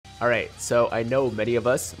Alright, so I know many of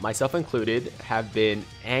us, myself included, have been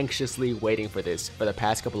anxiously waiting for this for the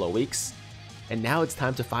past couple of weeks, and now it's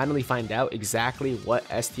time to finally find out exactly what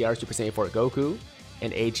STR Super Saiyan 4 Goku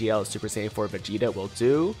and AGL Super Saiyan 4 Vegeta will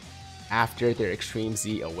do after their Extreme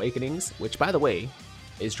Z Awakenings, which by the way,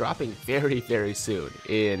 is dropping very soon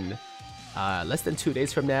in less than 2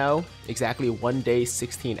 days from now, exactly 1 day,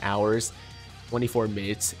 16 hours, 24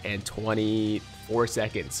 minutes, and 24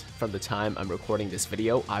 seconds from the time I'm recording this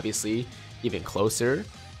video. Obviously, even closer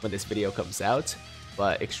when this video comes out,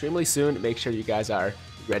 but extremely soon. Make sure you guys are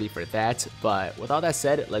ready for that. But with all that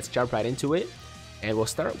said, let's jump right into it. And we'll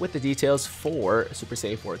start with the details for Super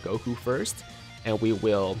Saiyan 4 Goku first, and we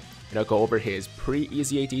will go over his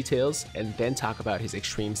pre-EZA details and then talk about his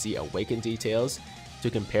Extreme Z Awaken details to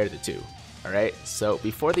compare the two. Alright, so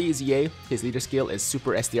before the EZA, his leader skill is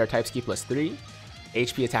Super SDR Type Ski plus 3,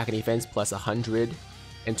 HP attack and defense plus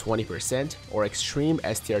 120%, or Extreme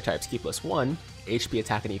STR Type Ski plus 1, HP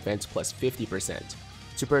attack and defense plus 50%.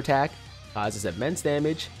 Super attack causes immense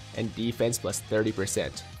damage and defense plus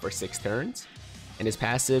 30% for 6 turns. And his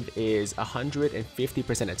passive is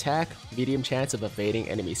 150% attack, medium chance of evading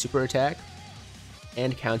enemy super attack,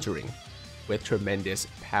 and countering with tremendous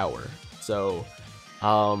power. So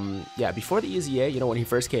yeah, before the EZA, when he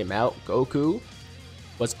first came out, Goku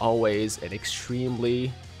was always an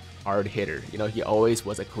extremely hard hitter. He always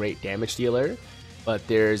was a great damage dealer, but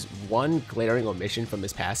there's one glaring omission from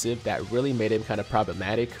his passive that really made him kind of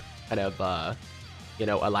problematic, kind of, a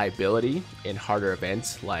liability in harder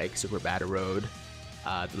events like Super Battle Road,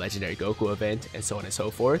 the Legendary Goku event, and so on and so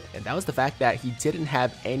forth. And that was the fact that he didn't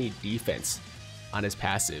have any defense on his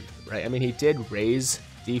passive, right? I mean, he did raise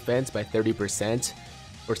defense by 30%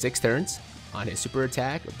 for 6 turns on his super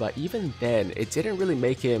attack, but even then, it didn't really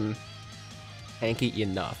make him tanky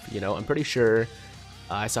enough. I'm pretty sure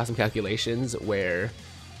I saw some calculations where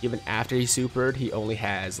even after he supered, he only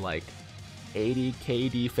has like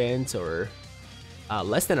 80k defense, or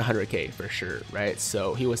less than 100k for sure, right?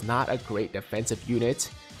 So he was not a great defensive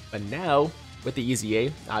unit, but now with the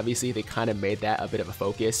EZA, obviously they kind of made that a bit of a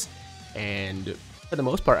focus, and for the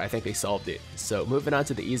most part, I think they solved it. So moving on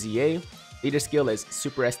to the EZA, leader skill is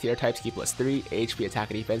Super STR Type Ski plus 3, HP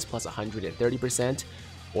attack and defense plus 130%,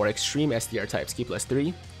 or Extreme STR Type Ski plus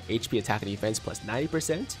 3, HP attack and defense plus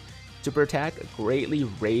 90%. Super attack greatly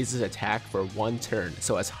raises attack for 1 turn.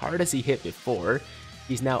 So as hard as he hit before,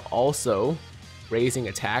 he's now also raising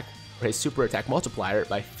attack for his super attack multiplier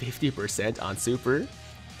by 50% on super, and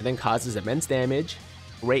then causes immense damage,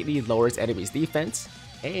 greatly lowers enemies' defense,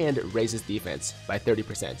 and raises defense by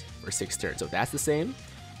 30% for 6 turns. So that's the same.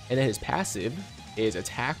 And then his passive is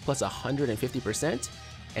attack plus 150%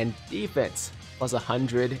 and defense plus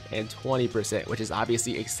 120%, which is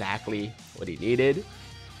obviously exactly what he needed,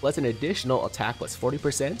 plus an additional attack plus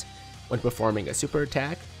 40% when performing a super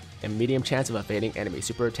attack, and medium chance of evading enemy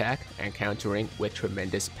super attack and countering with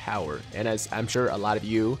tremendous power. And as I'm sure a lot of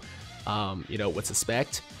you, would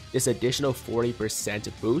suspect, this additional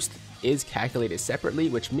 40% boost is calculated separately,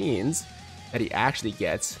 which means that he actually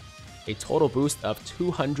gets a total boost of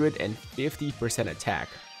 250% attack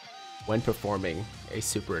when performing a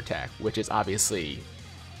super attack, which is obviously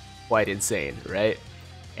quite insane, right?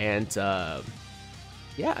 And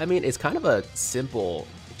yeah, I mean, it's kind of a simple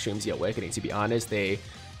Extreme Z Awakening, to be honest. They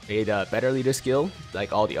made a better leader skill,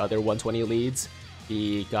 like all the other 120 leads.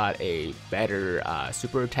 He got a better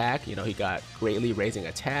super attack. He got greatly raising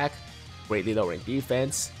attack, greatly lowering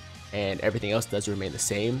defense, and everything else does remain the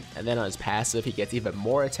same. And then on his passive, he gets even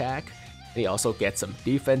more attack, and he also gets some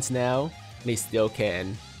defense now, and he still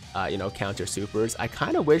can, counter supers. I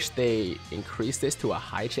kind of wish they increased this to a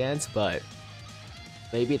high chance, but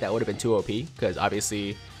maybe that would have been too OP, because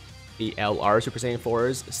obviously the LR Super Saiyan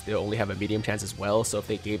 4s still only have a medium chance as well. So if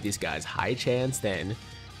they gave these guys high chance, then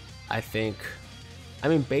I think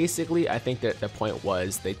that the point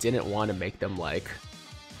was they didn't want to make them like,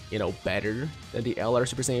 better than the LR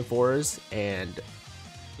Super Saiyan 4s. And,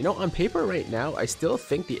 on paper right now, I still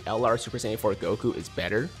think the LR Super Saiyan 4 Goku is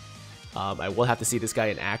better. I will have to see this guy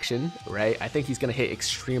in action, right? I think he's going to hit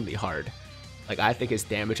extremely hard. Like, I think his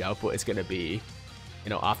damage output is going to be,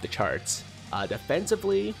 off the charts.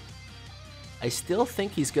 Defensively, I still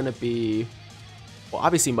think he's going to be, well,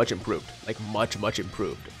 obviously much improved, like much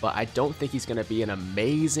improved, but I don't think he's going to be an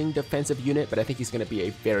amazing defensive unit, but I think he's going to be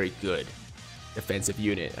a very good defensive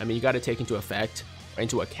unit. I mean, you got to take into account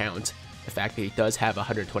the fact that he does have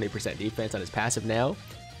 120% defense on his passive now,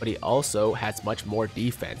 but he also has much more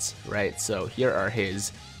defense, right? So here are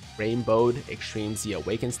his rainbowed Extreme Z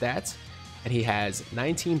Awaken stats, and he has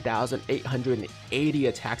 19,880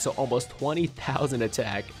 attack, so almost 20,000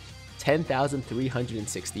 attack,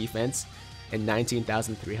 10,306 defense and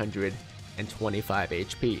 19,325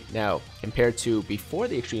 HP. Now, compared to before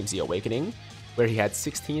the Extreme Z Awakening, where he had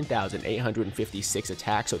 16,856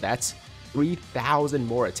 attack, so that's 3,000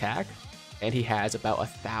 more attack, and he has about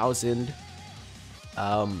 1,000,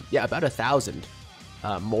 about 1,000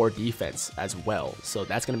 more defense as well. So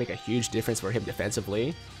that's gonna make a huge difference for him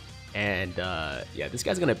defensively. And yeah, this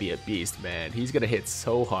guy's gonna be a beast, man. He's gonna hit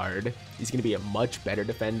so hard. He's gonna be a much better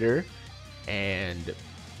defender, and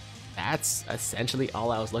that's essentially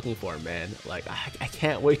all I was looking for, man. Like, I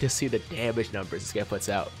can't wait to see the damage numbers this guy puts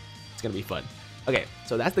out. It's gonna be fun. Okay,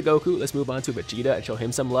 so that's the Goku. Let's move on to Vegeta and show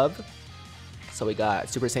him some love. So we got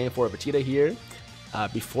Super Saiyan 4 Vegeta here.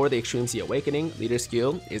 Before the Extreme Z Awakening, leader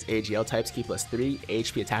skill is AGL types key plus 3,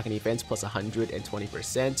 HP attack and defense plus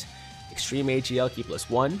 120%. Extreme AGL key plus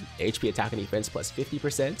 1, HP attack and defense plus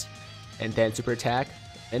 50%. And then super attack,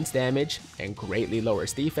 immense damage, and greatly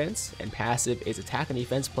lowers defense. And passive is attack and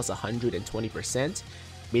defense plus 120%.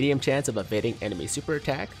 Medium chance of evading enemy super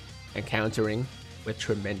attack, and countering with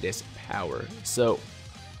tremendous power. So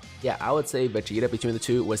yeah, I would say Vegeta between the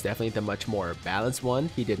two was definitely the much more balanced one.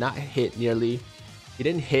 He didn't hit nearly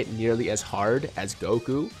as hard as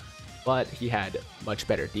Goku, but he had much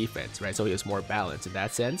better defense, right? So he was more balanced in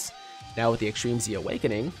that sense. Now with the Extreme Z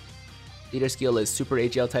Awakening, leader skill is Super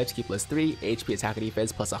AGL types key plus 3, HP attack and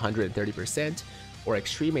defense plus 130%, or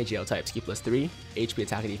Extreme AGL types key plus 3, HP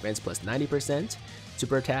attack and defense plus 90%.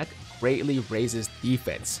 Super attack greatly raises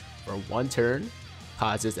defense for 1 turn,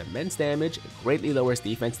 causes immense damage, greatly lowers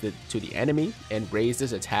defense to the enemy, and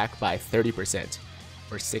raises attack by 30%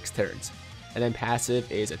 for 6 turns. And then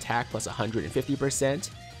passive is attack plus 150%,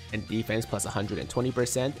 and defense plus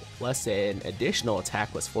 120%, plus an additional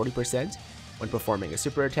attack plus 40% when performing a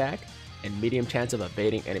super attack, and medium chance of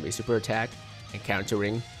evading enemy super attack, and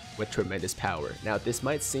countering with tremendous power. Now this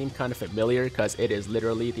might seem kind of familiar because it is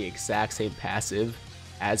literally the exact same passive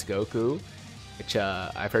as Goku, which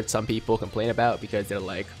I've heard some people complain about because they're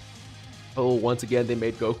like, oh, once again they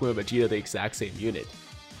made Goku and Vegeta the exact same unit.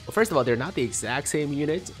 Well, first of all, they're not the exact same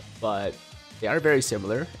unit, but they are very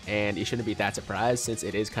similar, and you shouldn't be that surprised since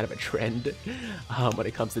it is kind of a trend when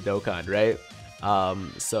it comes to Dokkan, right?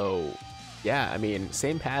 So yeah, I mean,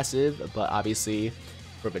 same passive, but obviously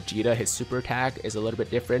for Vegeta, his super attack is a little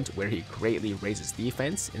bit different, where he greatly raises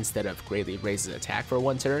defense instead of greatly raises attack for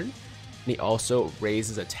 1 turn. And he also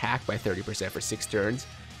raises attack by 30% for 6 turns,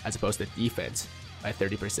 as opposed to defense by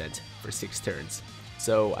 30% for 6 turns.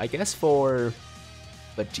 So I guess for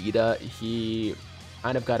Vegeta, he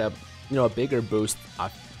kind of got a bigger boost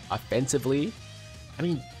offensively. I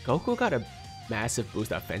mean, Goku got a massive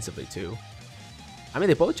boost offensively too. I mean,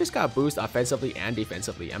 they both just got boost offensively and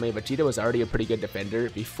defensively. I mean, Vegeta was already a pretty good defender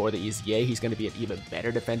before the EZA. He's going to be an even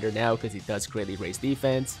better defender now because he does greatly raise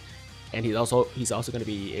defense. And he's also going to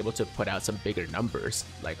be able to put out some bigger numbers,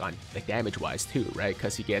 like damage wise too, right?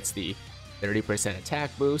 Because he gets the 30%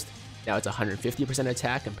 attack boost. Now it's 150%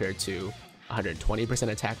 attack compared to 120%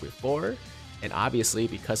 attack before. And obviously,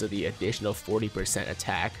 because of the additional 40%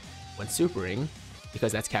 attack when supering,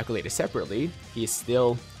 because that's calculated separately, he's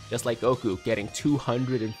still, just like Goku, getting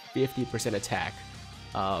 250% attack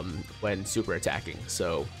when super attacking.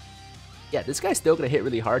 So yeah, this guy's still going to hit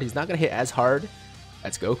really hard. He's not going to hit as hard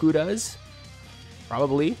as Goku does,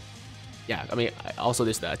 probably. Yeah, I mean, also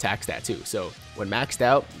there's the attack stat too. So when maxed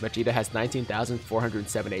out, Vegeta has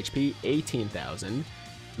 19,407 HP,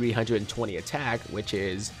 18,320 attack, which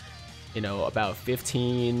is, about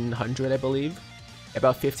 1,500, I believe.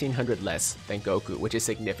 About 1,500 less than Goku, which is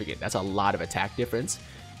significant. That's a lot of attack difference.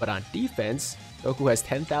 But on defense, Goku has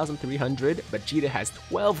 10,300, Vegeta has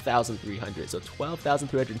 12,300. So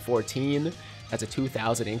 12,314. That's a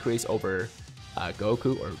 2,000 increase over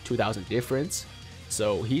Goku, or 2,000 difference.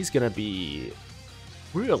 So he's gonna be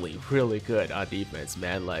really, really good on defense,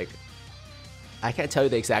 man. Like, I can't tell you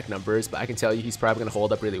the exact numbers, but I can tell you he's probably gonna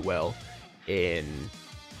hold up really well in,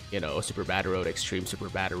 Super Battle Road, Extreme Super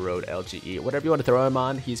Battle Road, LGE, whatever you want to throw him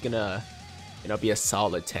on. He's gonna, be a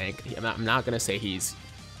solid tank. I'm not gonna say he's,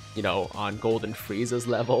 on Golden Frieza's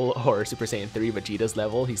level or Super Saiyan 3 Vegeta's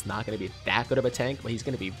level. He's not gonna be that good of a tank, but he's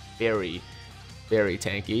gonna be very, very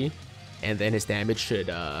tanky. And then his damage should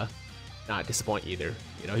not disappoint either.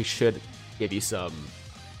 He should give you some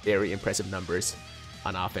very impressive numbers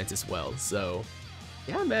on offense as well. So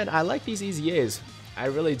yeah, man, I like these EZAs. I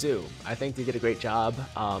really do. I think they did a great job.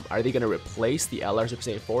 Are they going to replace the LR Super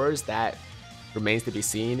Saiyan 4s? That remains to be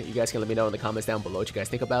seen. You guys can let me know in the comments down below what you guys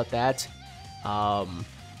think about that.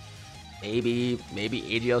 Maybe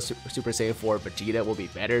AGL Super Saiyan 4 Vegeta will be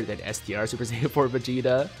better than STR Super Saiyan 4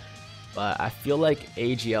 Vegeta. but I feel like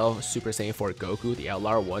AGL Super Saiyan 4 Goku, the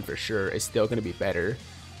LR one for sure, is still going to be better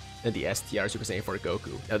than the STR Super Saiyan 4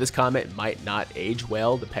 Goku. Now this comment might not age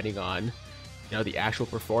well depending on, the actual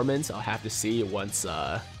performance. I'll have to see once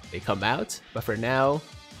they come out, but for now,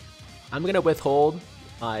 I'm going to withhold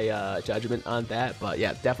my judgment on that. But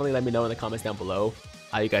yeah, definitely let me know in the comments down below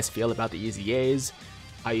how you guys feel about the EZAs,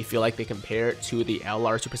 how you feel like they compare to the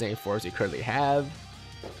LR Super Saiyan 4s we currently have.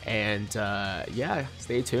 And yeah,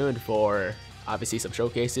 stay tuned for obviously some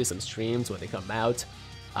showcases, some streams when they come out.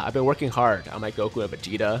 I've been working hard on my Goku and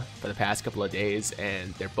Vegeta for the past couple of days,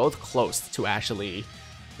 and they're both close to actually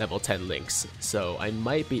level 10 links. So I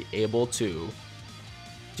might be able to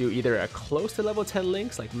do either a close to level 10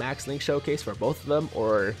 links, like max link showcase for both of them,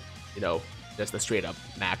 or, just a straight up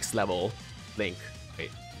max level link.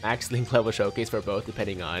 Max link level showcase for both,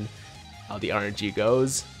 depending on how the RNG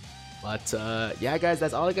goes. But yeah, guys,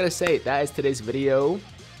 that's all I gotta say. That is today's video.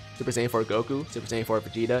 Super Saiyan 4 Goku, Super Saiyan 4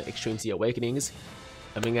 Vegeta, Extreme Sea Awakenings,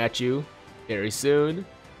 coming at you very soon.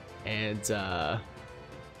 And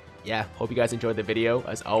yeah, hope you guys enjoyed the video.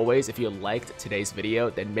 As always, if you liked today's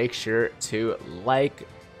video, then make sure to like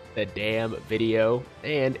the damn video.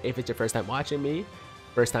 And if it's your first time watching me,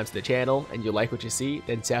 first time to the channel, and you like what you see,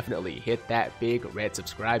 then definitely hit that big red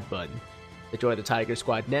subscribe button to join the Tiger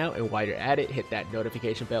Squad now. And while you're at it, hit that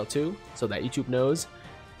notification bell too, so that YouTube knows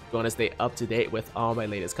you want to stay up to date with all my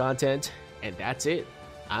latest content. And that's it.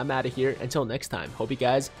 I'm out of here. Until next time, hope you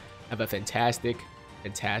guys have a fantastic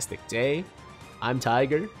day. I'm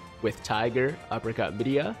Tiger with Tiger Uppercut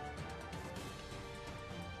Media,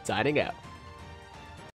 signing out.